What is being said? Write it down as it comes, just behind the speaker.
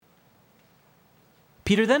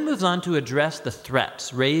Peter then moves on to address the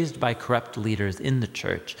threats raised by corrupt leaders in the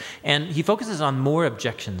church, and he focuses on more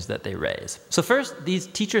objections that they raise. So first, these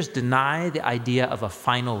teachers deny the idea of a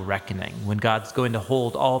final reckoning when God's going to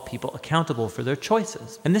hold all people accountable for their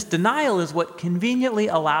choices. And this denial is what conveniently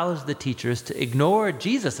allows the teachers to ignore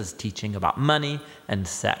Jesus' teaching about money and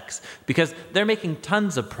sex, because they're making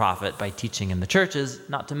tons of profit by teaching in the churches,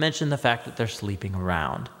 not to mention the fact that they're sleeping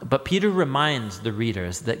around. But Peter reminds the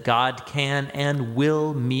readers that God can and will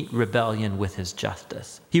meet rebellion with his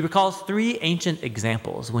justice. He recalls 3 ancient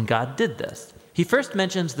examples when God did this. He first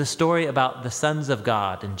mentions the story about the sons of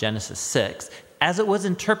God in Genesis 6, as it was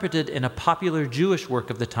interpreted in a popular Jewish work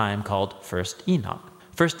of the time called First Enoch.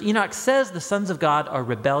 First Enoch says the sons of God are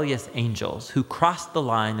rebellious angels who crossed the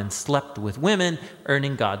line and slept with women,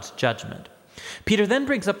 earning God's judgment. Peter then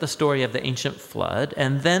brings up the story of the ancient flood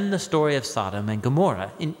and then the story of Sodom and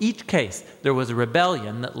Gomorrah. In each case, there was a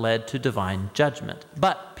rebellion that led to divine judgment.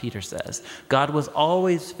 But, Peter says, God was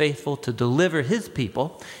always faithful to deliver his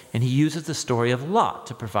people, and he uses the story of Lot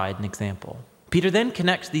to provide an example. Peter then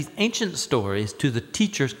connects these ancient stories to the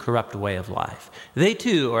teacher's corrupt way of life. They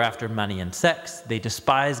too are after money and sex, they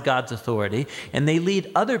despise God's authority, and they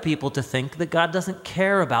lead other people to think that God doesn't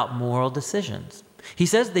care about moral decisions. He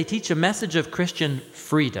says they teach a message of Christian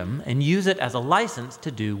freedom and use it as a license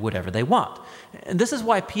to do whatever they want. And this is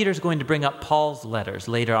why Peter's going to bring up Paul's letters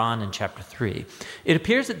later on in chapter 3. It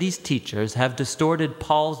appears that these teachers have distorted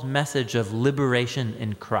Paul's message of liberation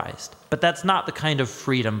in Christ. But that's not the kind of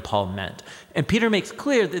freedom Paul meant. And Peter makes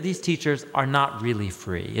clear that these teachers are not really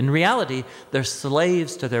free. In reality, they're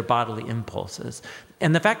slaves to their bodily impulses.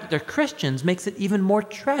 And the fact that they're Christians makes it even more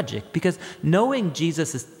tragic, because knowing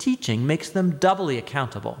Jesus' teaching makes them doubly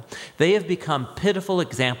accountable. They have become pitiful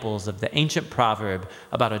examples of the ancient proverb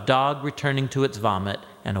about a dog returning to its vomit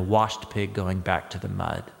and a washed pig going back to the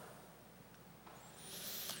mud.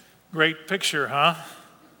 Great picture, huh?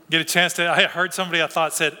 Get a chance to, I heard somebody I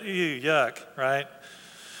thought said, ew, yuck, right?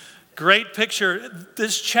 Great picture.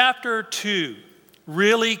 This chapter 2,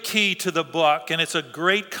 really key to the book, and it's a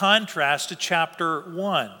great contrast to chapter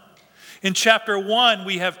 1. In chapter 1,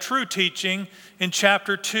 we have true teaching. In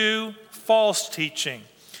chapter 2, false teaching.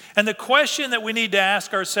 And the question that we need to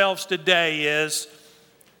ask ourselves today is,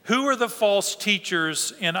 who are the false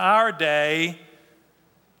teachers in our day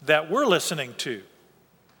that we're listening to?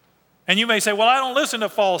 And you may say, well, I don't listen to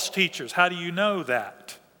false teachers. How do you know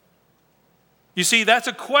that? You see, that's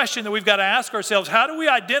a question that we've got to ask ourselves. How do we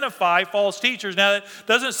identify false teachers? Now, that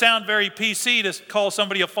doesn't sound very PC to call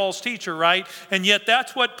somebody a false teacher, right? And yet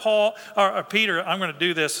that's what Peter, I'm going to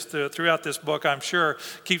do this throughout this book, I'm sure,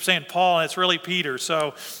 keep saying Paul, and it's really Peter.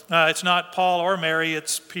 So it's not Paul or Mary,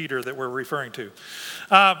 it's Peter that we're referring to.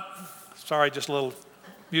 Sorry, just a little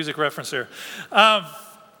music reference there.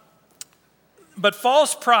 But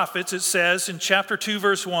false prophets, it says in chapter 2,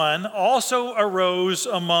 verse 1, also arose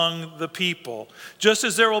among the people, just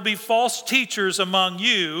as there will be false teachers among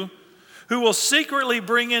you who will secretly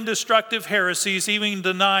bring in destructive heresies, even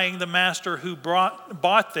denying the master who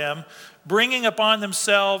bought them, bringing upon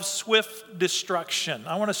themselves swift destruction.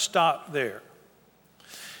 I want to stop there.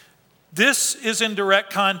 This is in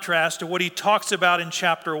direct contrast to what he talks about in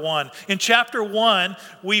chapter 1. In chapter 1,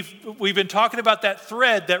 we've been talking about that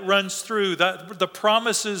thread that runs through the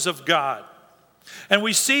promises of God. And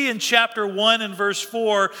we see in chapter 1 and verse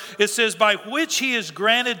 4, it says, by which he is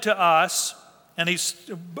granted to us, and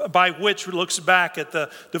by which looks back at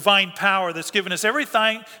the divine power that's given us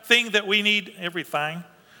everything that we need. Everything.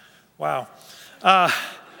 Wow.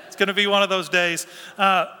 It's going to be one of those days.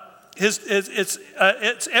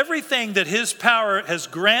 It's everything that his power has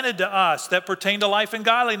granted to us that pertain to life and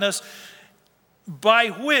godliness, by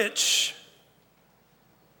which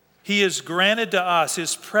he has granted to us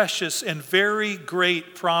his precious and very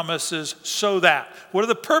great promises, so that. What are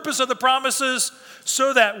the purpose of the promises?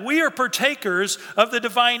 So that we are partakers of the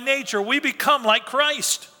divine nature. We become like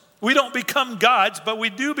Christ. We don't become gods, but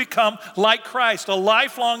we do become like Christ, a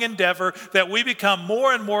lifelong endeavor that we become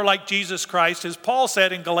more and more like Jesus Christ. As Paul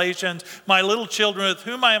said in Galatians, my little children with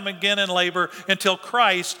whom I am again in labor until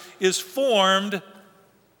Christ is formed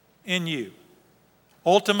in you.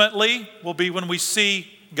 Ultimately, will be when we see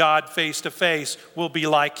God face to face, we'll be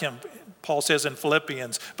like him, Paul says in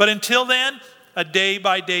Philippians. But until then, a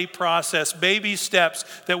day-by-day process, baby steps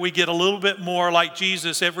that we get a little bit more like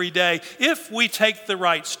Jesus every day if we take the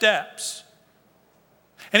right steps.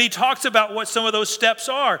 And he talks about what some of those steps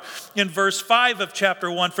are in verse 5 of chapter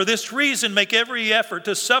 1. For this reason, make every effort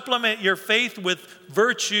to supplement your faith with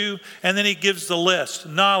virtue. And then he gives the list: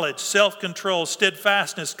 knowledge, self-control,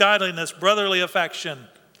 steadfastness, godliness, brotherly affection,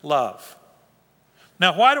 love.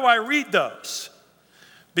 Now, why do I read those?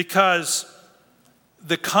 because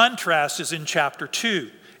the contrast is in chapter 2.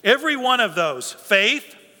 Every one of those,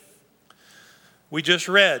 faith, we just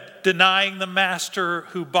read, denying the master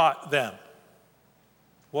who bought them.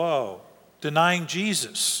 Whoa, denying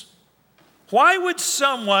Jesus. Why would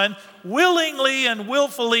someone willingly and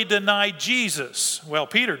willfully deny Jesus? Well,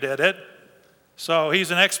 Peter did it, so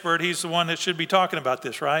he's an expert. He's the one that should be talking about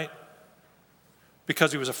this, right?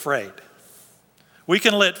 Because he was afraid. We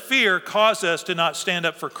can let fear cause us to not stand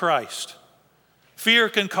up for Christ. Fear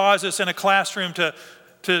can cause us in a classroom to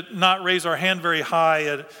not raise our hand very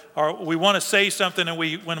high, or we want to say something and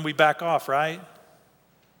when we back off, right?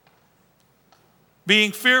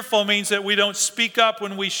 Being fearful means that we don't speak up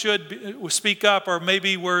when we should speak up, or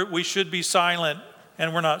maybe we should be silent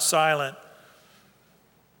and we're not silent.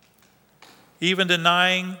 Even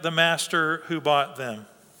denying the master who bought them.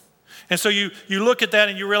 And so you look at that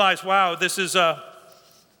and you realize, wow, this is a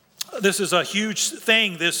huge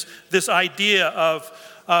thing, this idea of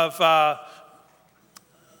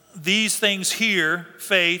these things here,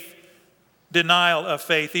 faith, denial of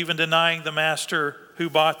faith, even denying the master who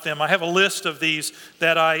bought them. I have a list of these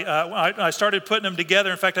that I started putting them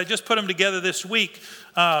together. In fact, I just put them together this week.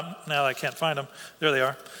 Now I can't find them. There they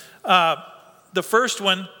are. The first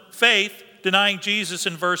one, faith, denying Jesus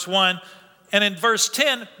in verse 1. And in verse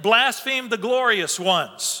 10, blaspheme the glorious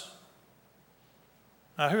ones.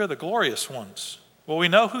 Now, who are the glorious ones? Well, we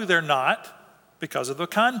know who they're not because of the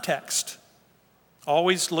context.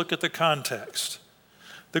 Always look at the context.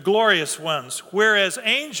 The glorious ones. Whereas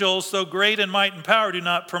angels, though great in might and power, do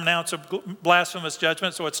not pronounce a blasphemous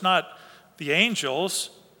judgment. So it's not the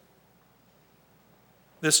angels.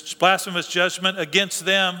 This blasphemous judgment against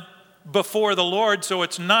them before the Lord. So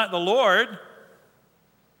it's not the Lord.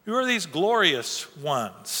 Who are these glorious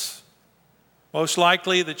ones? Most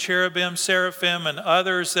likely the cherubim, seraphim, and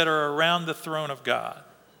others that are around the throne of God.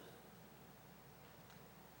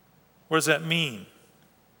 What does that mean?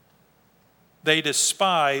 They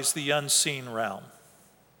despise the unseen realm.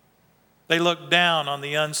 They look down on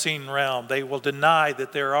the unseen realm. They will deny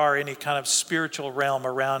that there are any kind of spiritual realm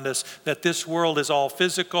around us, that this world is all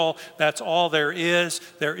physical, that's all there is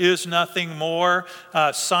nothing more.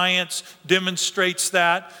 Science demonstrates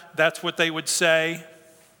that. That's what they would say.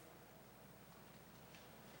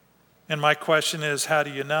 And my question is, how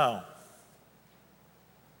do you know?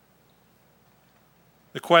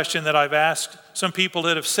 The question that I've asked some people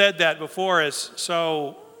that have said that before is,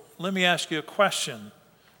 so let me ask you a question.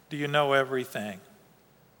 Do you know everything?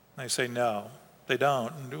 They say no, they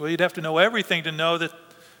don't. Well, you'd have to know everything to know that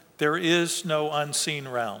there is no unseen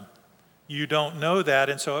realm. You don't know that,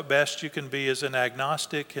 and so at best you can be as an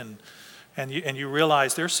agnostic, and you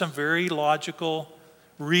realize there's some very logical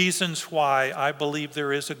reasons why I believe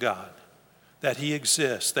there is a God, that He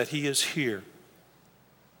exists, that He is here.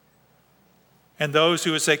 And those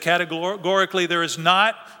who would say categorically there is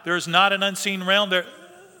not an unseen realm,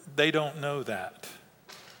 they don't know that.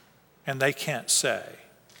 And they can't say.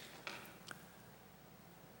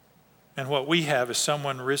 And what we have is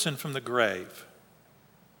someone risen from the grave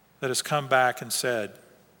that has come back and said,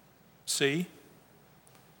 see,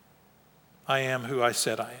 I am who I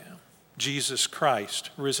said I am. Jesus Christ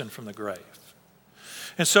risen from the grave.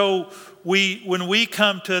 And so when we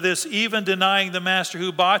come to this, even denying the master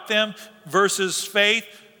who bought them versus faith,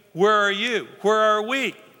 where are you? Where are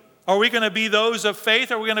we? Are we going to be those of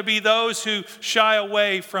faith? Or are we going to be those who shy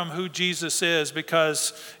away from who Jesus is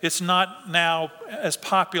because it's not now as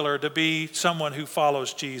popular to be someone who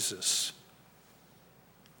follows Jesus?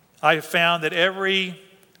 I have found that every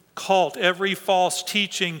cult, every false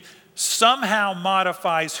teaching somehow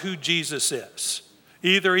modifies who Jesus is.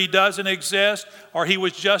 Either he doesn't exist, or he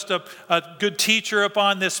was just a good teacher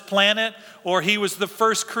upon this planet, or he was the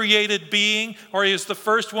first created being, or he is the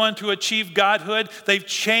first one to achieve godhood. They've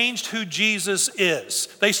changed who Jesus is.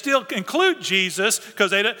 They still include Jesus because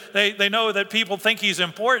they know that people think he's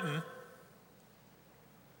important,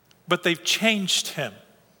 but they've changed him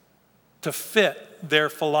to fit their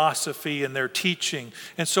philosophy and their teaching.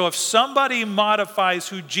 And so if somebody modifies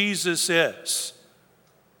who Jesus is,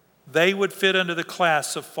 they would fit under the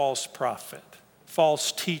class of false prophet,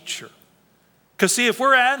 false teacher. Because see, if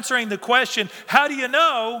we're answering the question, how do you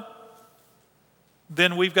know?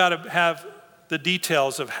 Then we've got to have the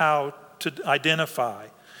details of how to identify.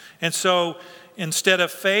 And so instead of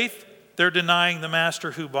faith, they're denying the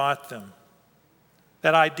master who bought them.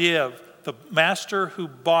 That idea of the master who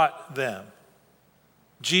bought them.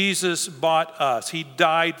 Jesus bought us. He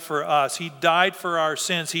died for us. He died for our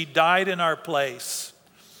sins. He died in our place.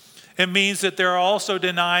 It means that they're also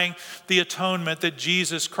denying the atonement that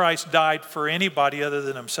Jesus Christ died for anybody other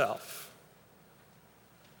than himself.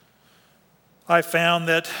 I found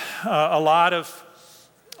that a lot of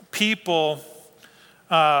people,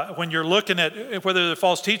 when you're looking at whether they're a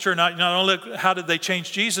false teacher or not only look how did they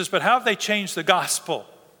change Jesus, but how have they changed the gospel?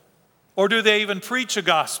 Or do they even preach a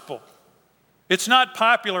gospel? It's not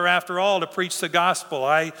popular, after all, to preach the gospel.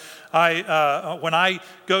 When I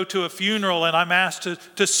go to a funeral and I'm asked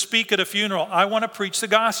to speak at a funeral, I want to preach the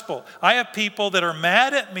gospel. I have people that are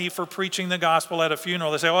mad at me for preaching the gospel at a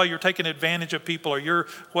funeral. They say, oh, you're taking advantage of people, or you're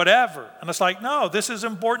whatever. And it's like, no, this is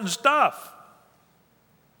important stuff.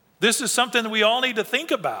 This is something that we all need to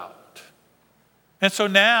think about. And so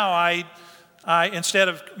now I instead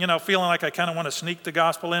of feeling like I kind of want to sneak the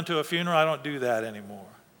gospel into a funeral, I don't do that anymore.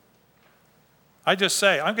 I just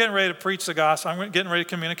say, I'm getting ready to preach the gospel. I'm getting ready to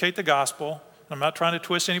communicate the gospel. I'm not trying to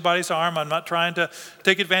twist anybody's arm. I'm not trying to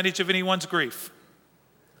take advantage of anyone's grief.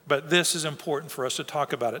 But this is important for us to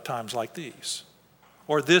talk about at times like these.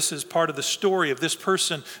 Or this is part of the story of this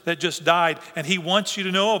person that just died, and he wants you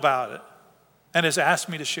to know about it and has asked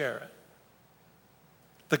me to share it.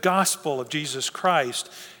 The gospel of Jesus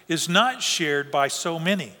Christ is not shared by so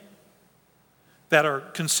many that are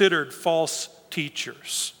considered false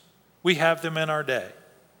teachers. We have them in our day.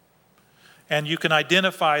 And you can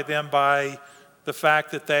identify them by the fact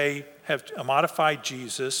that they have modified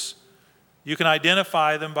Jesus. You can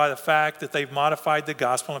identify them by the fact that they've modified the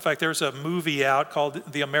gospel. In fact, there's a movie out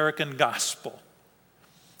called The American Gospel.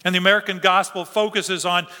 And the American gospel focuses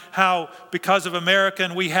on how, because of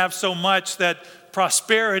American, we have so much that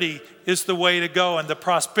prosperity is the way to go. And the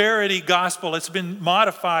prosperity gospel, it's been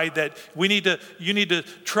modified that you need to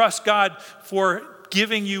trust God for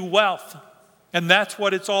giving you wealth. And that's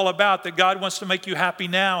what it's all about, that God wants to make you happy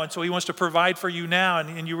now. And so he wants to provide for you now.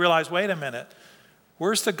 And you realize, wait a minute,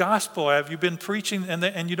 where's the gospel? Have you been preaching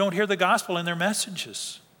and you don't hear the gospel in their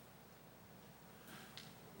messages?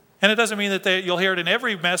 And it doesn't mean that you'll hear it in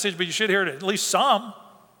every message, but you should hear it at least some.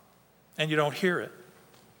 And you don't hear it.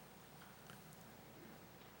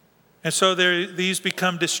 And so these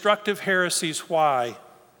become destructive heresies. Why?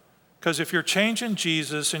 Because if you're changing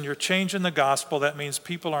Jesus and you're changing the gospel, that means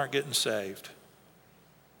people aren't getting saved.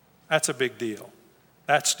 That's a big deal.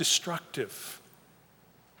 That's destructive.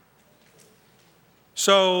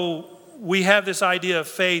 So we have this idea of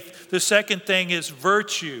faith. The second thing is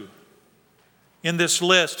virtue. In this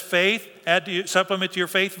list, faith, supplement to your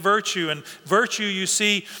faith, virtue. And virtue, you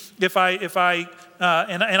see, if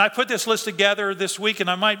I put this list together this week, and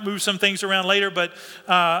I might move some things around later, but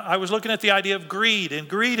I was looking at the idea of greed, and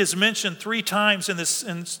greed is mentioned 3 times in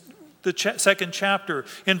the second chapter.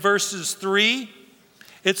 In verses 3,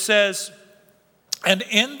 it says, and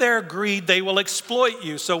in their greed they will exploit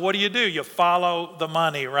you. So what do? You follow the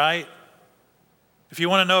money, right? If you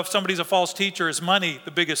want to know if somebody's a false teacher, is money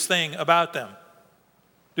the biggest thing about them?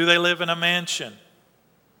 Do they live in a mansion?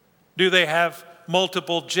 Do they have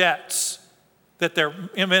multiple jets that their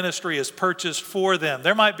ministry has purchased for them?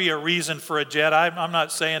 There might be a reason for a jet. I'm not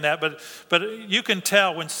saying that, but you can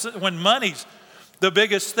tell when money's the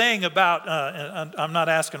biggest thing about, and I'm not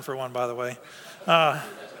asking for one, by the way,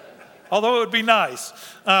 although it would be nice.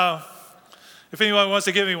 If anyone wants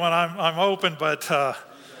to give me one, I'm open, but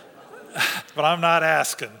I'm not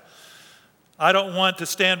asking. I don't want to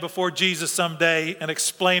stand before Jesus someday and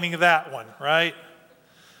explaining that one, right?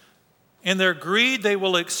 In their greed, they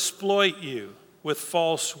will exploit you with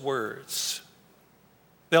false words.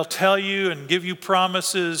 They'll tell you and give you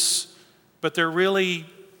promises, but they're really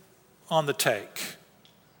on the take.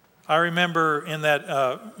 I remember in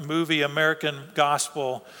that movie, American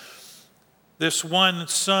Gospel, this one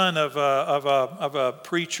son of a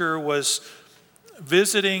preacher was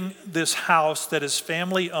visiting this house that his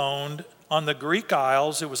family owned on the Greek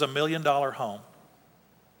Isles. It was $1 million home.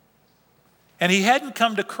 And he hadn't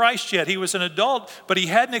come to Christ yet. He was an adult, but he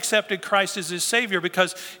hadn't accepted Christ as his Savior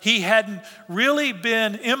because he hadn't really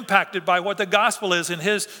been impacted by what the gospel is. And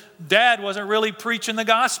his dad wasn't really preaching the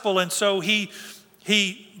gospel. And so he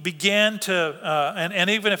began to, and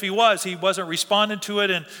even if he wasn't responding to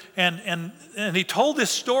it. And he told this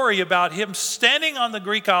story about him standing on the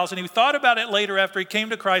Greek Isles, and he thought about it later after he came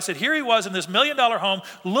to Christ, that here he was in this $1 million home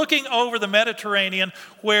looking over the Mediterranean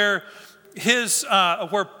where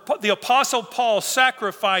where the Apostle Paul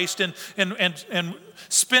sacrificed and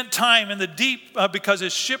spent time in the deep because of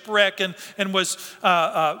his shipwreck and was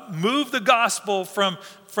moved the gospel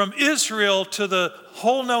from Israel to the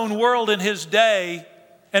whole known world in his day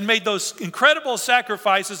and made those incredible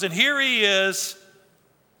sacrifices. And here he is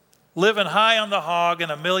living high on the hog in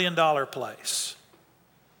 $1 million place.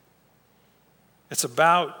 It's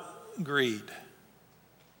about greed.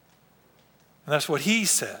 And that's what he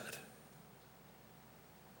said.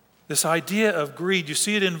 This idea of greed, you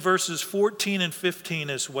see it in verses 14 and 15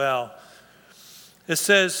 as well. It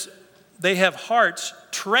says they have hearts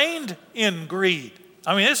trained in greed.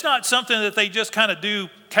 I mean, it's not something that they just kind of do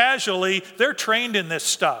casually. They're trained in this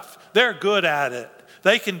stuff. They're good at it.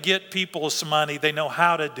 They can get people's money. They know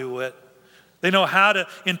how to do it. They know how to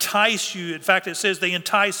entice you. In fact, it says they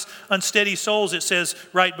entice unsteady souls. It says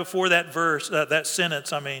right before that verse, that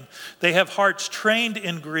sentence, They have hearts trained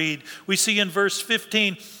in greed. We see in verse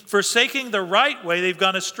 15, forsaking the right way, they've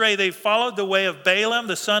gone astray. They've followed the way of Balaam,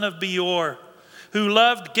 the son of Beor, who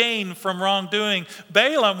loved gain from wrongdoing.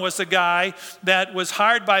 Balaam was the guy that was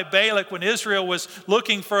hired by Balak when Israel was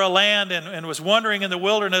looking for a land and was wandering in the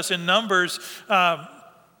wilderness in Numbers.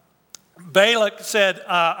 Balak said,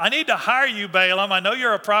 I need to hire you, Balaam. I know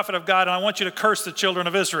you're a prophet of God, and I want you to curse the children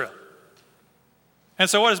of Israel. And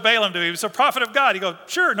so what does Balaam do? He was a prophet of God. He goes,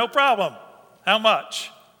 sure, no problem. How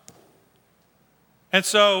much? And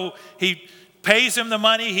so he pays him the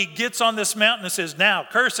money. He gets on this mountain and says, now,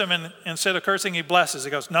 curse him. And instead of cursing, he blesses.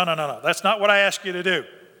 He goes, no. That's not what I asked you to do.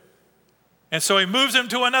 And so he moves him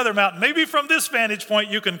to another mountain. Maybe from this vantage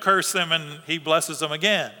point, you can curse them. And he blesses them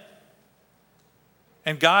again.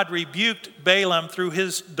 And God rebuked Balaam through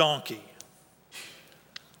his donkey.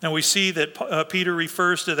 And we see that Peter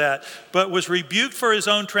refers to that. But was rebuked for his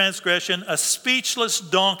own transgression. A speechless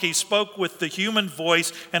donkey spoke with the human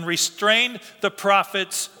voice and restrained the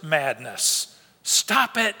prophet's madness.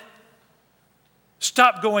 Stop it.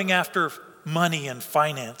 Stop going after money and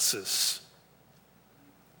finances.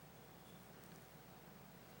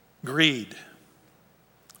 Greed.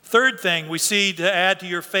 Third thing we see to add to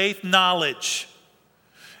your faith, knowledge.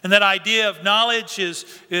 And that idea of knowledge is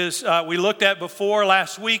we looked at before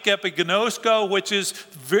last week, epigenosko, which is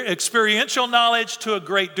experiential knowledge to a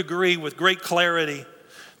great degree with great clarity.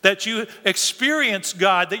 That you experience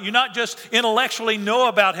God, that you not just intellectually know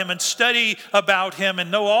about Him and study about Him and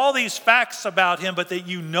know all these facts about Him, but that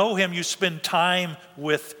you know Him, you spend time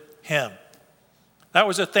with Him. That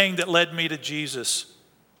was a thing that led me to Jesus.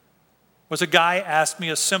 Was a guy asked me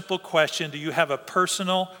a simple question, do you have a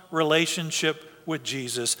personal relationship with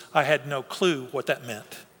Jesus? I had no clue what that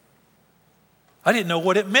meant. I didn't know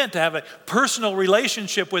what it meant to have a personal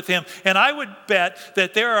relationship with Him. And I would bet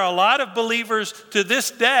that there are a lot of believers to this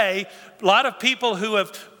day, a lot of people who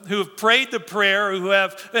have prayed the prayer,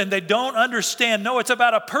 and they don't understand. No, it's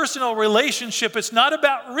about a personal relationship. It's not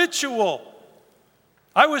about ritual.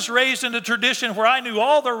 I was raised in a tradition where I knew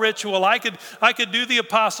all the ritual. I could do the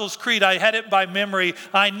Apostles' Creed. I had it by memory.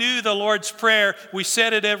 I knew the Lord's Prayer. We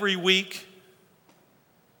said it every week.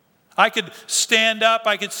 I could stand up,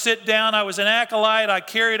 I could sit down, I was an acolyte, I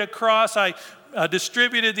carried a cross, I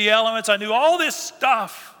distributed the elements, I knew all this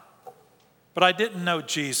stuff. But I didn't know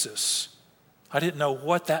Jesus. I didn't know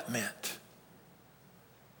what that meant.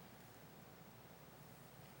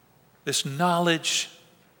 This knowledge,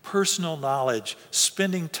 personal knowledge,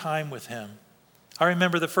 spending time with Him. I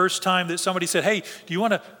remember the first time that somebody said, hey, do you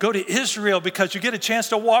want to go to Israel because you get a chance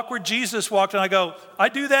to walk where Jesus walked? And I go, I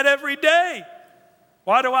do that every day.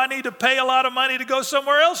 Why do I need to pay a lot of money to go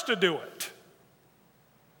somewhere else to do it?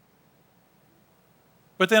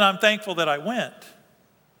 But then I'm thankful that I went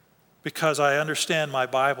because I understand my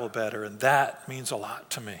Bible better, and that means a lot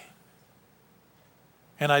to me.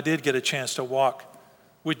 And I did get a chance to walk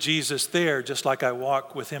with Jesus there just like I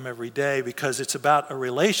walk with Him every day because it's about a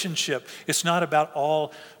relationship. It's not about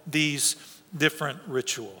all these different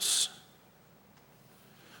rituals.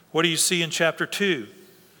 What do you see in chapter 2?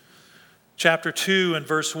 Chapter 2 and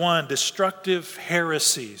verse 1, destructive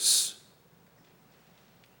heresies.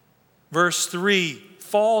 Verse 3,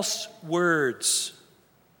 false words.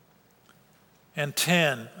 And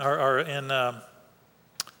 10, or in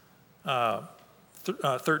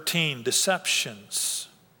 13, deceptions.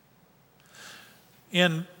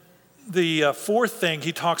 In the fourth thing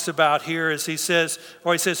he talks about here is he says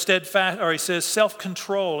steadfast, or he says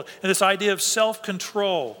self-control. And this idea of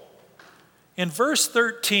self-control. In verse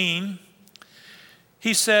 13,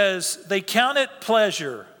 he says, they count it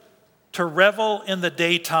pleasure to revel in the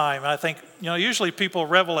daytime. I think, usually people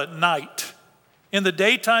revel at night. In the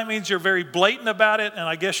daytime means you're very blatant about it, and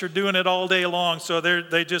I guess you're doing it all day long, so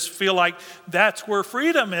they just feel like that's where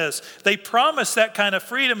freedom is. They promise that kind of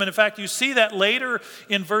freedom, and in fact, you see that later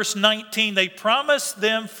in verse 19. They promise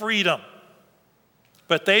them freedom,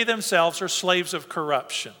 but they themselves are slaves of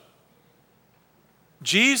corruption.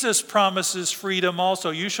 Jesus promises freedom also.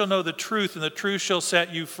 You shall know the truth, and the truth shall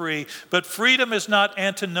set you free. But freedom is not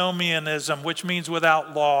antinomianism, which means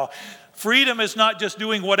without law. Freedom is not just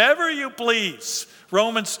doing whatever you please.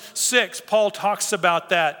 Romans 6, Paul talks about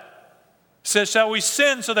that. says, shall we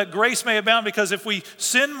sin so that grace may abound? Because if we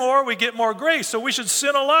sin more, we get more grace. So we should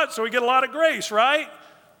sin a lot so we get a lot of grace, right?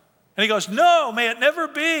 And he goes, no, may it never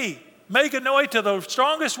be. Meganoita, the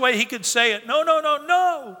strongest way he could say it. No, no, no,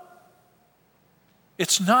 no.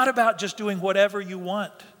 It's not about just doing whatever you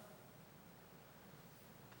want.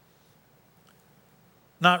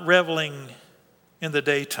 Not reveling in the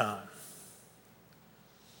daytime.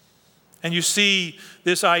 And you see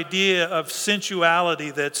this idea of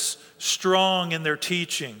sensuality that's strong in their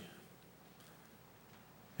teaching.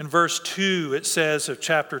 In verse 2, it says of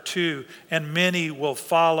chapter 2, and many will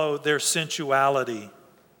follow their sensuality.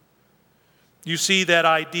 You see that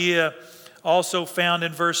idea also found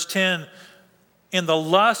in verse 10, in the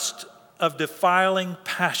lust of defiling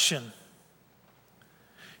passion.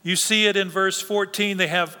 You see it in verse 14, they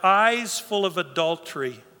have eyes full of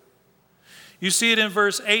adultery. You see it in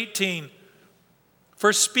verse 18,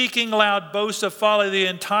 for speaking loud boasts of folly, they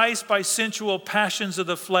entice by sensual passions of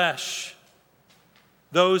the flesh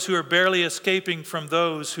those who are barely escaping from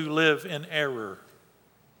those who live in error.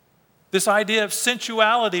 This idea of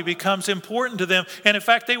sensuality becomes important to them. And in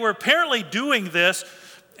fact, they were apparently doing this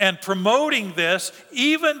and promoting this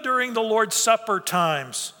even during the Lord's Supper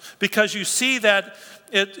times. Because you see that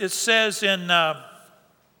it says in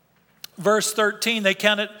verse 13, they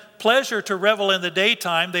count it pleasure to revel in the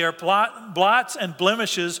daytime. They are blots and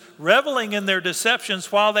blemishes, reveling in their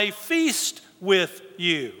deceptions while they feast with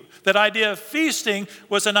you. That idea of feasting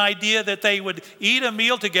was an idea that they would eat a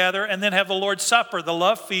meal together and then have the Lord's Supper, the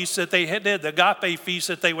love feast that they did, the agape feast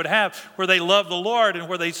that they would have, where they loved the Lord and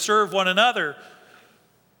where they served one another.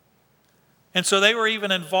 And so they were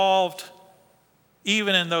even involved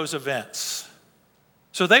even in those events.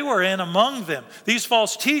 So they were in among them. These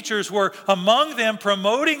false teachers were among them,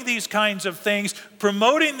 promoting these kinds of things,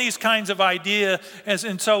 promoting these kinds of ideas.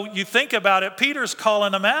 And so you think about it, Peter's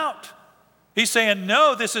calling them out. He's saying,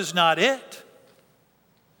 no, this is not it.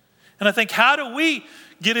 And I think, how do we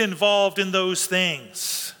get involved in those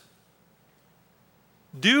things?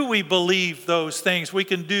 Do we believe those things? We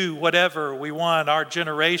can do whatever we want. Our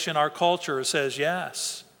generation, our culture says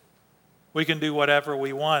yes. We can do whatever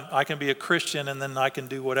we want. I can be a Christian and then I can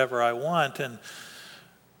do whatever I want. And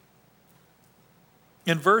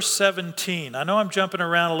in verse 17, I know I'm jumping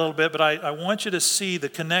around a little bit, but I want you to see the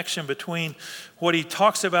connection between what he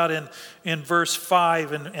talks about in verse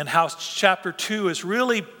 5 and how chapter 2 is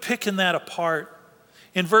really picking that apart.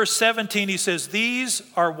 In verse 17, he says, these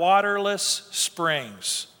are waterless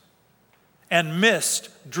springs and mist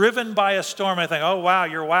driven by a storm. I think, oh, wow,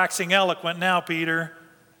 you're waxing eloquent now, Peter.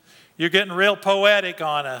 You're getting real poetic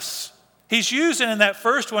on us. He's using in that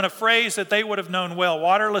first one a phrase that they would have known well,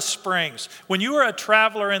 waterless springs. When you were a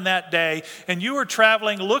traveler in that day and you were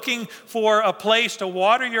traveling looking for a place to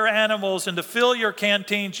water your animals and to fill your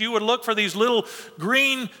canteens, you would look for these little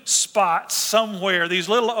green spots somewhere, these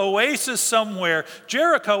little oases somewhere.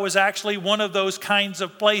 Jericho was actually one of those kinds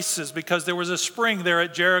of places because there was a spring there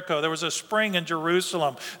at Jericho. There was a spring in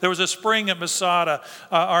Jerusalem. There was a spring at Masada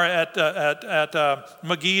or at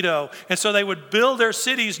Megiddo. And so they would build their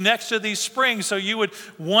cities next to these springs, so you would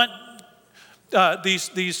want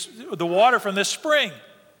the water from this spring.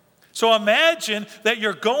 So imagine that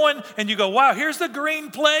you're going and you go, wow, here's the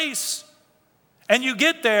green place. And you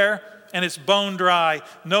get there and it's bone dry,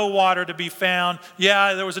 no water to be found.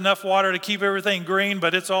 Yeah, there was enough water to keep everything green,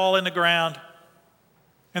 but it's all in the ground.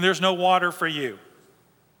 And there's no water for you.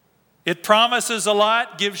 It promises a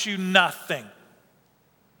lot, gives you nothing.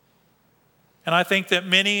 And I think that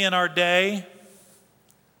many in our day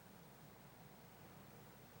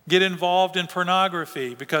get involved in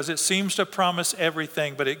pornography because it seems to promise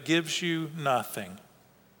everything, but it gives you nothing.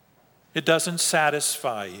 It doesn't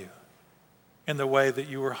satisfy you in the way that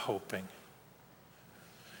you were hoping.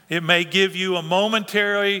 It may give you a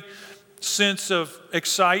momentary sense of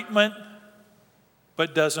excitement,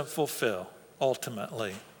 but doesn't fulfill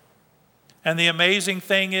ultimately. And the amazing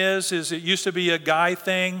thing is it used to be a guy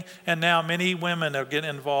thing, and now many women are getting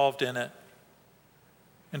involved in it.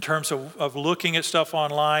 In terms of looking at stuff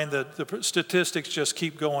online, the statistics just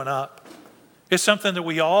keep going up. It's something that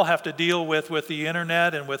we all have to deal with the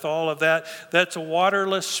internet and with all of that. That's a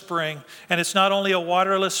waterless spring. And it's not only a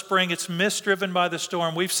waterless spring, it's mist driven by the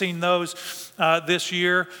storm. We've seen those this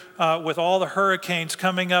year with all the hurricanes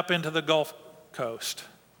coming up into the Gulf Coast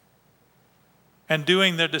and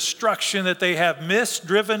doing the destruction that they have. Mist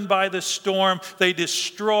driven by the storm, they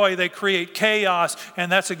destroy, they create chaos,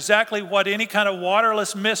 and that's exactly what any kind of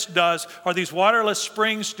waterless mist does, or these waterless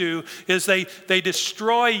springs do, is they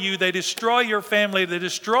destroy you, they destroy your family, they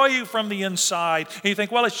destroy you from the inside. And you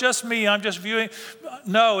think, well, it's just me, I'm just viewing.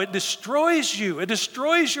 No, it destroys you, it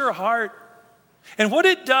destroys your heart. And what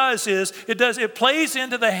it does is, it plays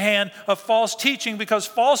into the hand of false teaching, because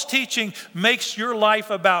false teaching makes your life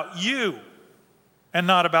about you and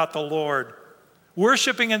not about the Lord.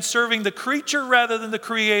 Worshiping and serving the creature rather than the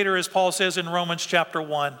Creator, as Paul says in Romans chapter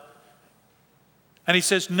 1. And he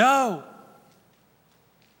says, no.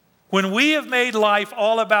 When we have made life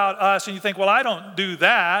all about us, and you think, well, I don't do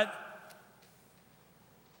that.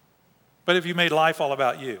 But have you made life all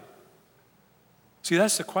about you? See,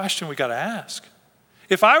 that's the question we got to ask.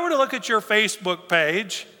 If I were to look at your Facebook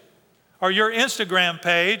page, or your Instagram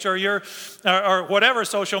page, or or whatever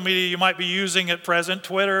social media you might be using at present,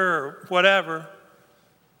 Twitter or whatever,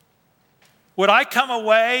 would I come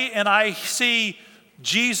away and I see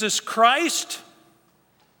Jesus Christ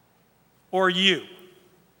or you?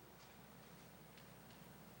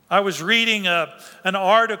 I was reading an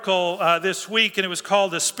article this week, and it was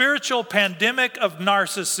called "The Spiritual Pandemic of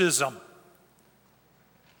Narcissism,"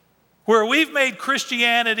 where we've made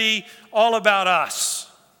Christianity all about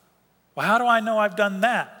us. Well, how do I know I've done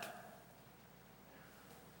that?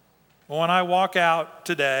 Well, when I walk out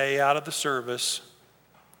today, out of the service,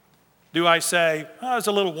 do I say, oh, it's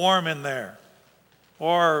a little warm in there?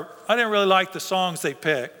 Or, I didn't really like the songs they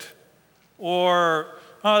picked? Or,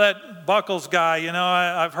 oh, that Buckles guy,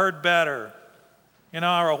 I've heard better,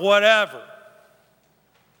 or whatever.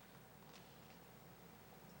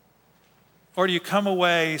 Or do you come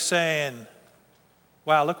away saying,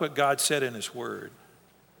 wow, look what God said in His Word.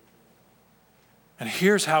 And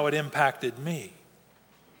here's how it impacted me.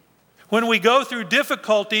 When we go through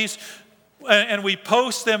difficulties and we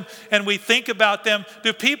post them and we think about them,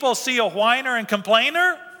 do people see a whiner and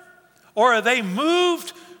complainer? Or are they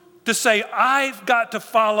moved to say, I've got to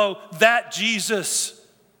follow that Jesus?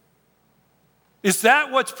 Is that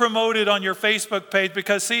what's promoted on your Facebook page?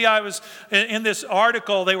 Because see, I was in this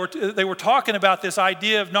article, they were talking about this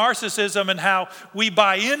idea of narcissism and how we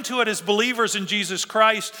buy into it as believers in Jesus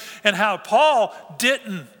Christ, and how Paul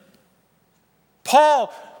didn't.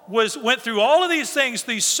 Paul went through all of these things,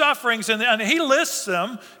 these sufferings, and he lists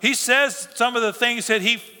them. He says some of the things that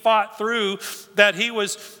he fought through, that he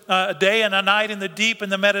was a day and a night in the deep in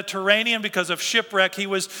the Mediterranean because of shipwreck.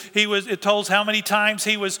 It tells how many times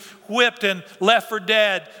he was whipped and left for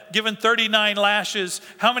dead, given 39 lashes,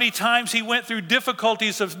 how many times he went through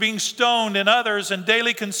difficulties of being stoned and others, and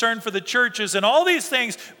daily concern for the churches and all these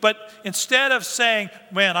things. But instead of saying,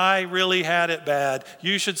 man, I really had it bad,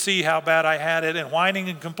 you should see how bad I had it, and whining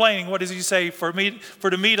and complaining, what does he say? For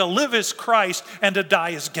to me to live is Christ and to die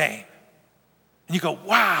is gain. And you go,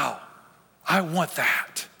 wow, I want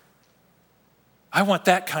that. I want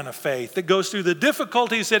that kind of faith that goes through the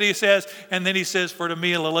difficulties that he says, and then he says, for to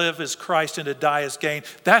me to live is Christ and to die is gain.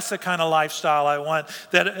 That's the kind of lifestyle I want.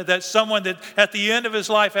 That someone that at the end of his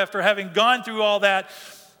life, after having gone through all that,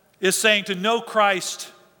 is saying to know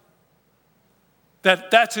Christ.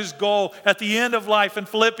 That's his goal at the end of life. In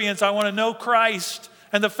Philippians, I want to know Christ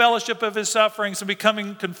and the fellowship of his sufferings and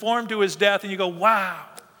becoming conformed to his death. And you go, wow,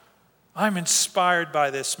 I'm inspired by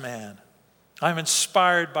this man. I'm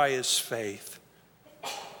inspired by his faith.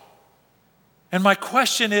 And my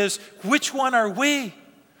question is, which one are we?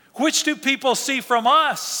 Which do people see from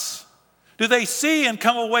us? Do they see and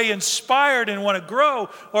come away inspired and want to grow?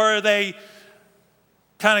 Or are they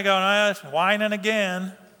kind of going, whining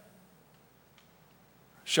again,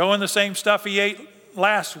 showing the same stuff he ate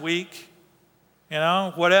last week,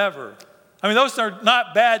 whatever. I mean, those are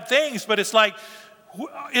not bad things, but it's like,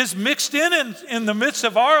 is mixed in the midst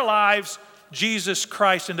of our lives Jesus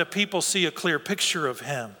Christ, and do people see a clear picture of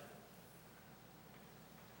him?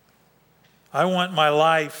 I want my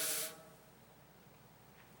life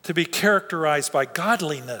to be characterized by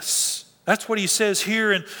godliness. That's what he says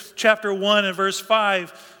here in chapter 1 and verse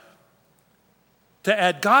 5. To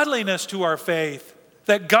add godliness to our faith.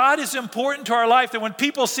 That God is important to our life. That when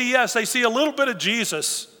people see us, they see a little bit of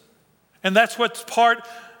Jesus. And that's what's part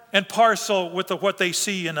and parcel with what they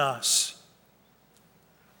see in us.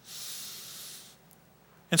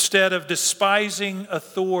 Instead of despising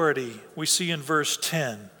authority, we see in verse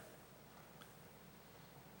 10.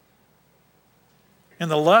 In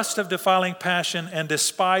the lust of defiling passion and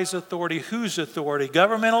despise authority. Whose authority?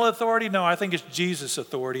 Governmental authority? No, I think it's Jesus'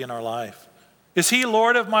 authority in our life. Is he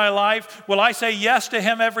Lord of my life? Will I say yes to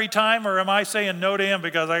him every time, or am I saying no to him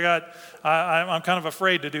because I'm kind of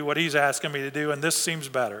afraid to do what he's asking me to do, and this seems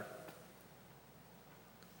better?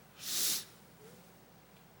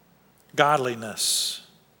 Godliness.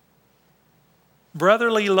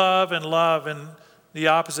 Brotherly love, and the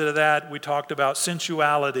opposite of that, we talked about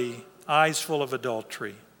sensuality, eyes full of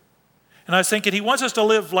adultery. And I was thinking, he wants us to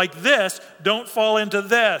live like this, don't fall into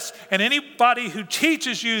this. And anybody who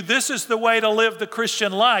teaches you this is the way to live the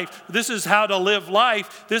Christian life, this is how to live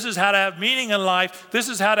life, this is how to have meaning in life, this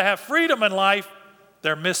is how to have freedom in life,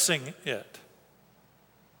 they're missing it.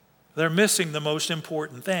 They're missing the most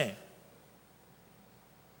important thing.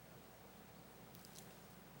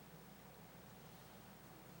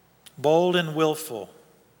 Bold and willful,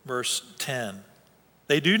 verse 10.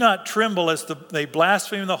 They do not tremble as they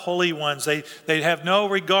blaspheme the holy ones. They have no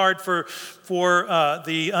regard for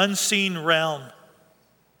the unseen realm.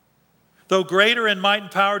 Though greater in might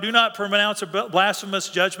and power, do not pronounce a blasphemous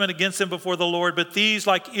judgment against them before the Lord. But these,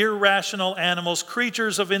 like irrational animals,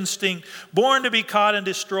 creatures of instinct, born to be caught and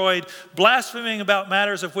destroyed, blaspheming about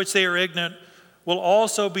matters of which they are ignorant, will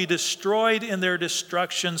also be destroyed in their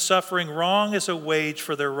destruction, suffering wrong as a wage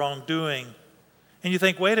for their wrongdoing. And you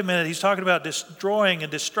think, wait a minute, he's talking about destroying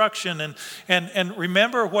and destruction. And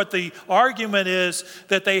remember what the argument is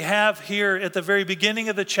that they have here at the very beginning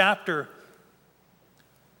of the chapter.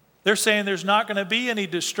 They're saying there's not going to be any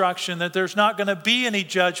destruction, that there's not going to be any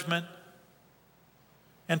judgment.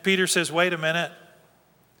 And Peter says, wait a minute.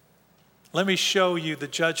 Let me show you the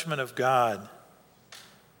judgment of God.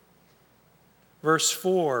 Verse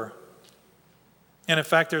 4. And in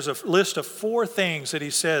fact, there's a list of 4 things that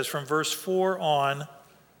he says from verse 4 on.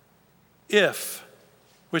 If,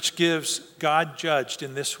 which gives God judged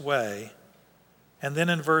in this way. And then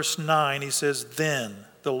in verse 9, he says, then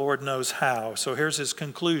the Lord knows how. So here's his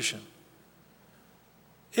conclusion.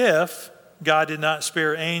 If God did not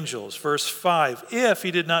spare angels. Verse 5, if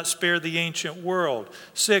he did not spare the ancient world.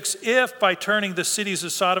 6, if by turning the cities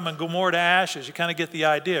of Sodom and Gomorrah to ashes. You kind of get the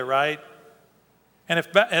idea, right? And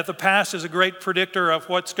if the past is a great predictor of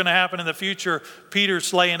what's going to happen in the future,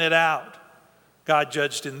 Peter's laying it out. God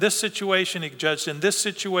judged in this situation, he judged in this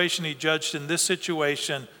situation, he judged in this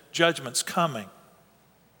situation. Judgment's coming.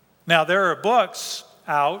 Now, there are books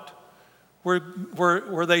out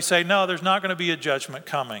where they say, no, there's not going to be a judgment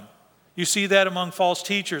coming. You see that among false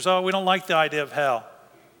teachers. Oh, we don't like the idea of hell,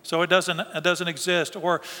 so it doesn't exist.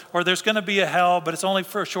 Or there's going to be a hell, but it's only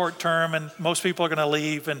for a short term, and most people are going to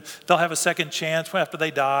leave, and they'll have a second chance after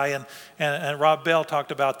they die. And Rob Bell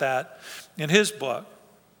talked about that in his book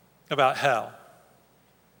about hell.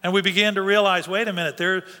 And we began to realize, wait a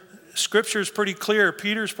minute, Scripture's pretty clear.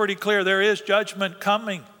 Peter's pretty clear. There is judgment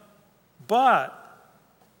coming. But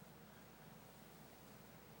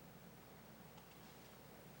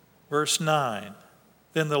verse 9,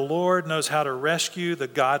 then the Lord knows how to rescue the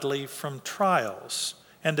godly from trials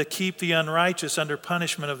and to keep the unrighteous under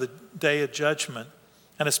punishment of the day of judgment,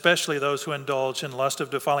 and especially those who indulge in lust of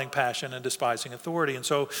defiling passion and despising authority. And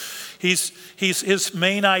so his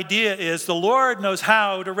main idea is the Lord knows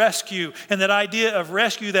how to rescue. And that idea of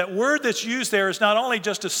rescue, that word that's used there is not only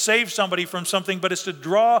just to save somebody from something, but it's to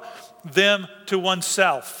draw them to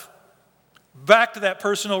oneself. Back to that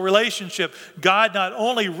personal relationship. God not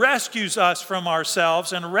only rescues us from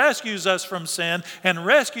ourselves and rescues us from sin and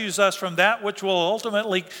rescues us from that which will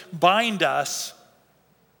ultimately bind us,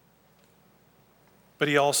 but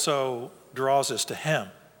he also draws us to him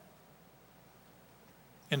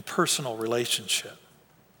in personal relationship.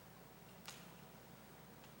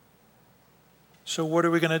 So what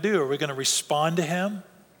are we going to do? Are we going to respond to him?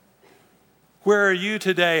 Where are you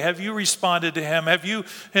today? Have you responded to him?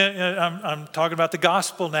 I'm talking about the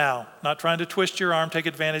gospel now, not trying to twist your arm, take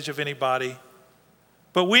advantage of anybody.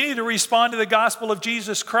 But we need to respond to the gospel of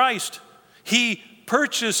Jesus Christ. He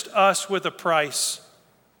purchased us with a price.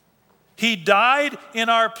 He died in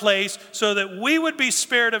our place so that we would be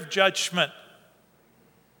spared of judgment.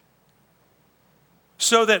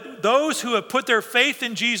 So that those who have put their faith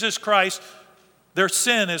in Jesus Christ, their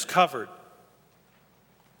sin is covered.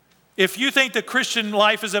 If you think the Christian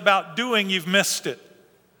life is about doing, you've missed it.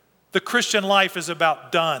 The Christian life is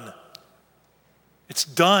about done. It's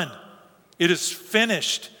done. It is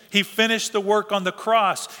finished. He finished the work on the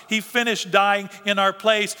cross. He finished dying in our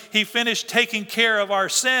place. He finished taking care of our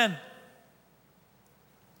sin.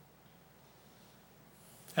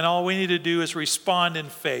 And all we need to do is respond in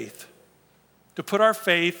faith, to put our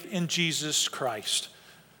faith in Jesus Christ.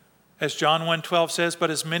 As John 1:12 says, but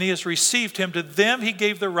as many as received him, to them he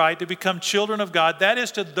gave the right to become children of God. That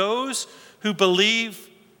is to those who believe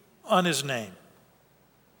on his name.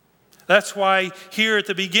 That's why here at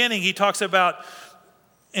the beginning he talks about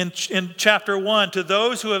in chapter 1, to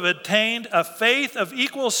those who have attained a faith of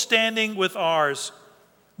equal standing with ours,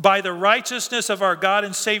 by the righteousness of our God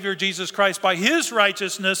and Savior Jesus Christ. By his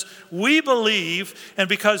righteousness we believe, and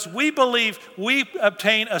because we believe, we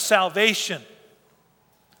obtain a salvation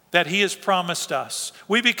that he has promised us.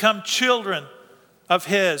 We become children of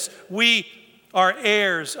his. We are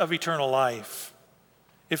heirs of eternal life.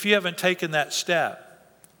 If you haven't taken that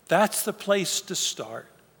step, that's the place to start.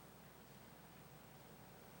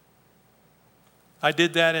 I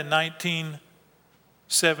did that in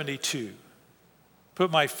 1972. Put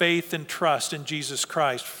my faith and trust in Jesus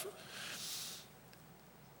Christ.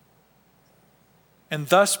 And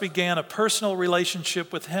thus began a personal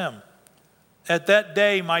relationship with him. At that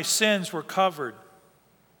day, my sins were covered.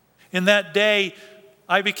 In that day,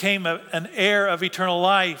 I became an heir of eternal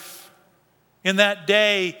life. In that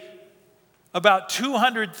day, about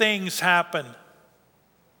 200 things happened.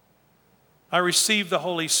 I received the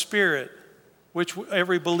Holy Spirit, which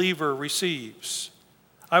every believer receives.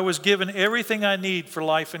 I was given everything I need for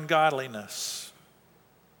life and godliness.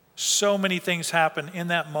 So many things happen in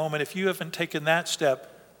that moment. If you haven't taken that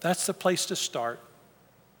step, that's the place to start.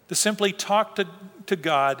 To simply talk to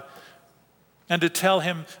God and to tell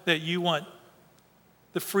him that you want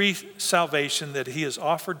the free salvation that he has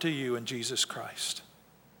offered to you in Jesus Christ.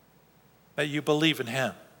 That you believe in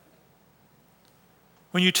him.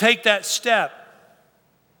 When you take that step,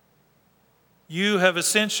 you have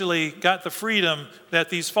essentially got the freedom that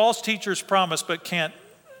these false teachers promise but can't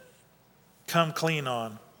come clean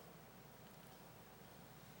on.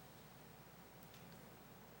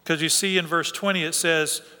 Because you see in verse 20 it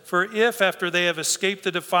says, "For if after they have escaped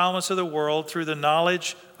the defilements of the world through the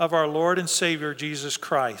knowledge of our Lord and Savior Jesus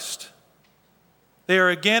Christ, they are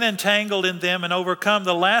again entangled in them and overcome,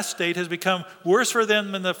 the last state has become worse for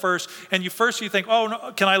them than the first." And you think, oh,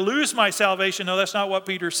 no, can I lose my salvation? No, that's not what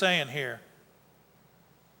Peter's saying here.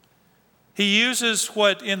 He uses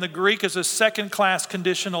what in the Greek is a second-class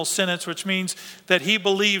conditional sentence, which means that he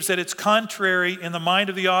believes that it's contrary in the mind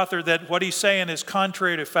of the author, that what he's saying is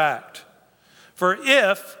contrary to fact. For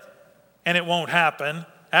if, and it won't happen,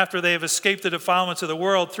 after they have escaped the defilements of the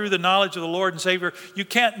world through the knowledge of the Lord and Savior, you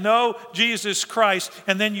can't know Jesus Christ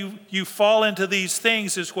and then you fall into these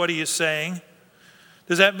things, is what he is saying.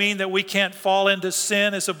 Does that mean that we can't fall into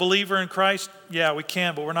sin as a believer in Christ? Yeah, we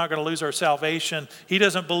can, but we're not going to lose our salvation. He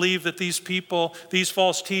doesn't believe that these people, these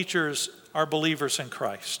false teachers, are believers in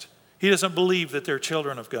Christ. He doesn't believe that they're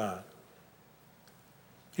children of God.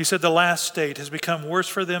 He said the last state has become worse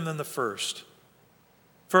for them than the first.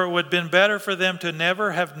 For it would have been better for them to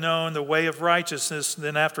never have known the way of righteousness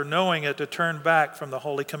than after knowing it to turn back from the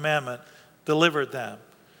holy commandment delivered them.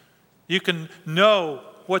 You can know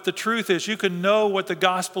what the truth is. You can know what the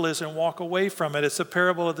gospel is and walk away from it. It's the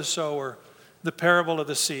parable of the sower, the parable of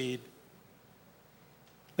the seed.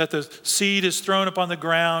 That the seed is thrown upon the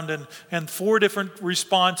ground and four different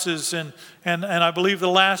responses. And I believe the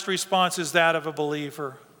last response is that of a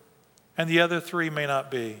believer. And the other three may not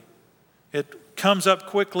be. It comes up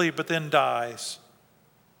quickly but then dies.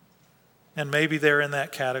 And maybe they're in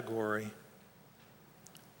that category.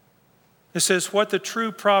 It says, what the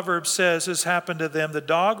true proverb says has happened to them. The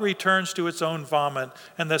dog returns to its own vomit,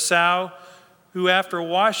 and the sow, who after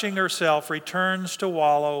washing herself returns to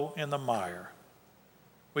wallow in the mire.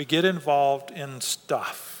 We get involved in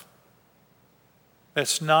stuff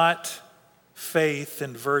that's not faith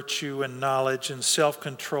and virtue and knowledge and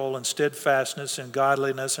self-control and steadfastness and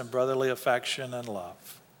godliness and brotherly affection and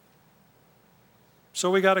love. So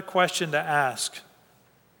we got a question to ask.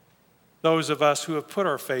 Those of us who have put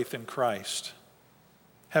our faith in Christ,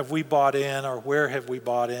 have we bought in, or where have we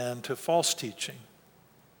bought in to false teaching?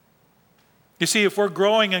 You see, if we're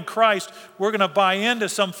growing in Christ, we're going to buy into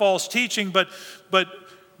some false teaching, but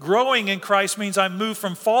growing in Christ means I move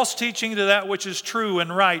from false teaching to that which is true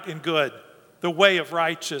and right and good, the way of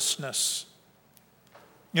righteousness.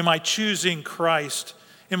 Am I choosing Christ?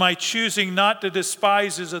 Am I choosing not to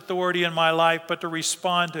despise his authority in my life, but to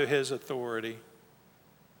respond to his authority?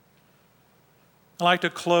 I'd like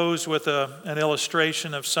to close with an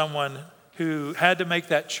illustration of someone who had to make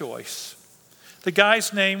that choice. The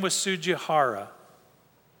guy's name was Sujihara.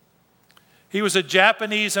 He was a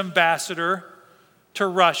Japanese ambassador to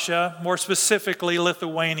Russia, more specifically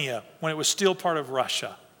Lithuania, when it was still part of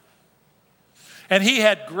Russia. And he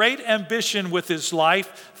had great ambition with his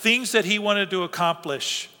life, things that he wanted to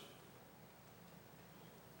accomplish.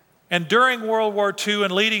 And during World War II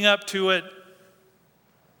and leading up to it,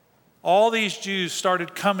 all these Jews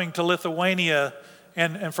started coming to Lithuania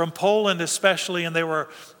and from Poland especially, and they were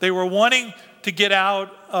wanting to get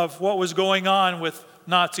out of what was going on with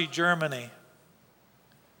Nazi Germany.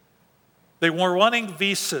 They were wanting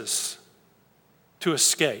visas to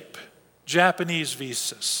escape, Japanese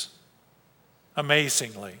visas,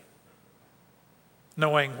 amazingly,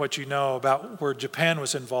 knowing what you know about where Japan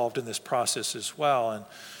was involved in this process as well. And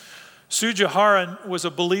Sujihara was a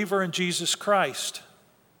believer in Jesus Christ.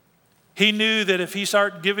 He knew that if he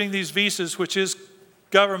started giving these visas, which his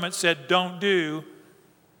government said don't do,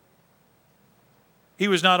 he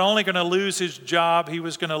was not only going to lose his job, he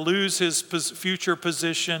was going to lose his future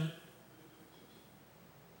position.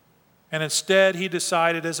 And instead, he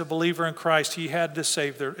decided as a believer in Christ, he had to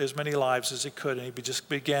save as many lives as he could. And he just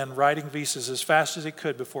began writing visas as fast as he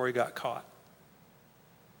could before he got caught.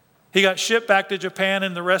 He got shipped back to Japan,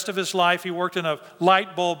 and the rest of his life he worked in a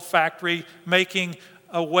light bulb factory making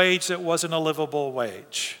a wage that wasn't a livable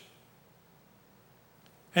wage.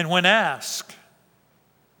 And when asked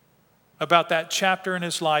about that chapter in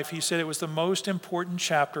his life, he said it was the most important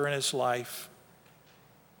chapter in his life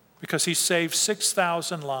because he saved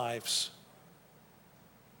 6,000 lives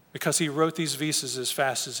because he wrote these visas as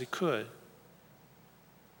fast as he could.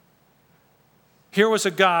 Here was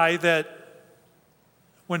a guy that,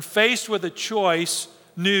 when faced with a choice,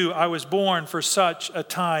 knew I was born for such a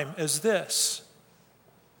time as this.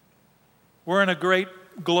 We're in a great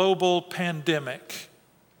global pandemic,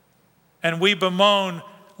 and we bemoan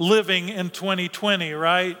living in 2020,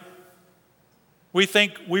 right?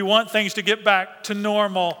 We want things to get back to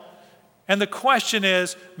normal. And the question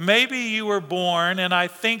is, maybe you were born, and I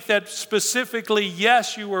think that specifically,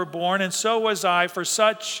 yes, you were born, and so was I, for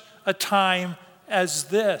such a time as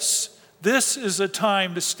this. This is a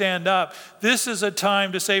time to stand up. This is a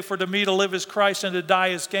time to say, for to me to live is Christ and to die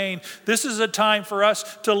is gain. This is a time for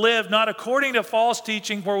us to live not according to false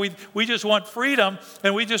teaching where we just want freedom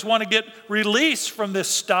and we just want to get released from this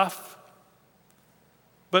stuff,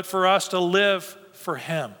 but for us to live for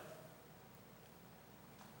Him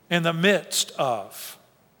in the midst of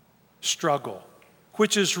struggle,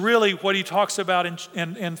 which is really what he talks about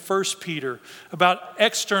in 1 Peter, about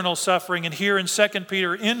external suffering, and here in 2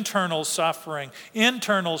 Peter, internal suffering,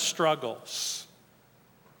 internal struggles.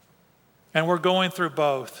 And we're going through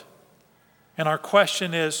both. And our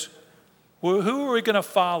question is, well, who are we going to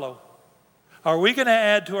follow? Are we going to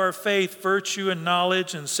add to our faith virtue and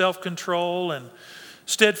knowledge and self-control and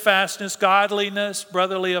steadfastness, godliness,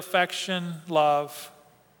 brotherly affection, love,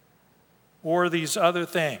 or these other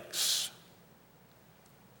things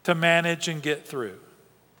to manage and get through?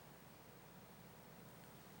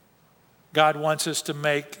 God wants us to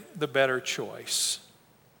make the better choice.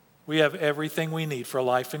 We have everything we need for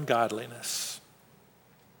life and godliness.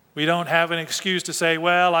 We don't have an excuse to say,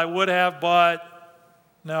 well, I would have, but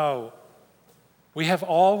no. We have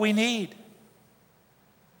all we need.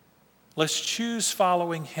 Let's choose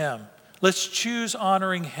following Him. Let's choose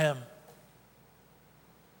honoring Him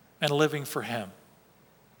and living for Him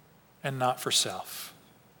and not for self.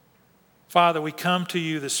 Father, we come to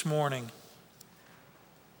you this morning.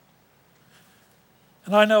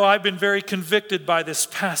 And I know I've been very convicted by this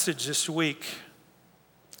passage this week.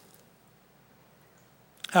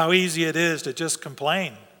 How easy it is to just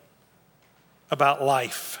complain about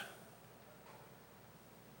life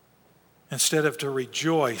instead of to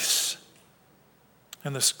rejoice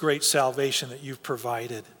in this great salvation that you've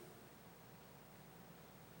provided.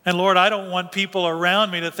 And Lord, I don't want people around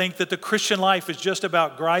me to think that the Christian life is just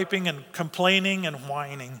about griping and complaining and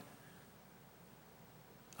whining.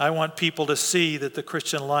 I want people to see that the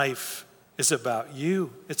Christian life is about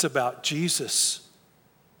you. It's about Jesus.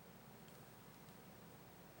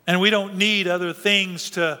 And we don't need other things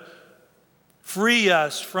to free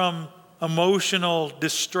us from emotional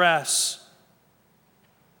distress.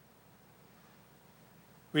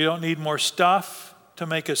 We don't need more stuff to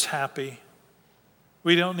make us happy.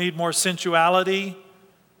 We don't need more sensuality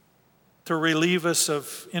to relieve us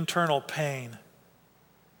of internal pain.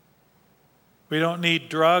 We don't need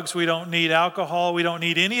drugs. We don't need alcohol. We don't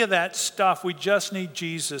need any of that stuff. We just need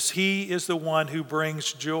Jesus. He is the one who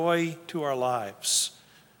brings joy to our lives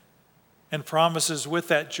and promises with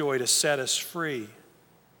that joy to set us free.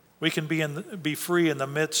 We can be free in the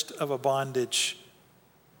midst of a bondage,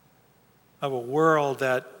 of a world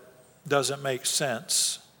that doesn't make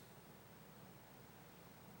sense.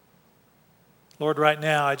 Lord, right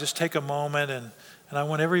now, I just take a moment and I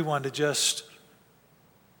want everyone to just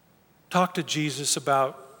talk to Jesus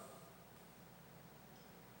about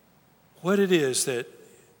what it is that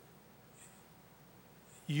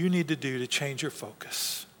you need to do to change your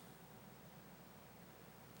focus.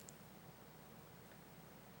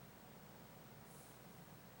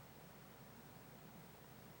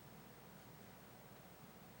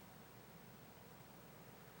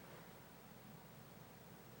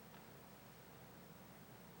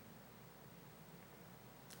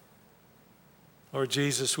 Lord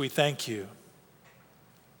Jesus, we thank you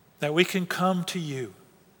that we can come to you.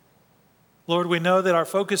 Lord, we know that our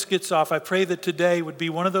focus gets off. I pray that today would be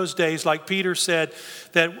one of those days, like Peter said,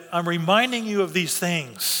 that I'm reminding you of these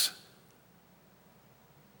things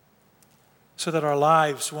so that our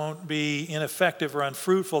lives won't be ineffective or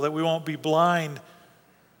unfruitful, that we won't be blind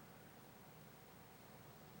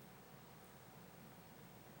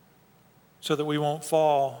so that we won't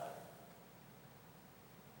fall.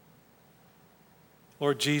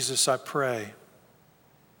 Lord Jesus, I pray,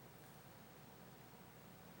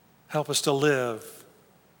 help us to live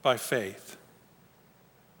by faith.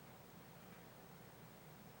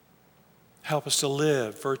 Help us to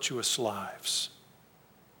live virtuous lives.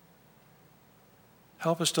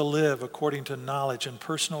 Help us to live according to knowledge and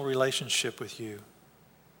personal relationship with you.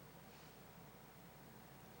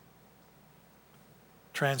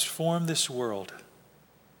 Transform this world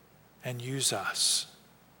and use us.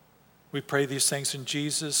 We pray these things in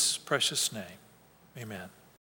Jesus' precious name. Amen.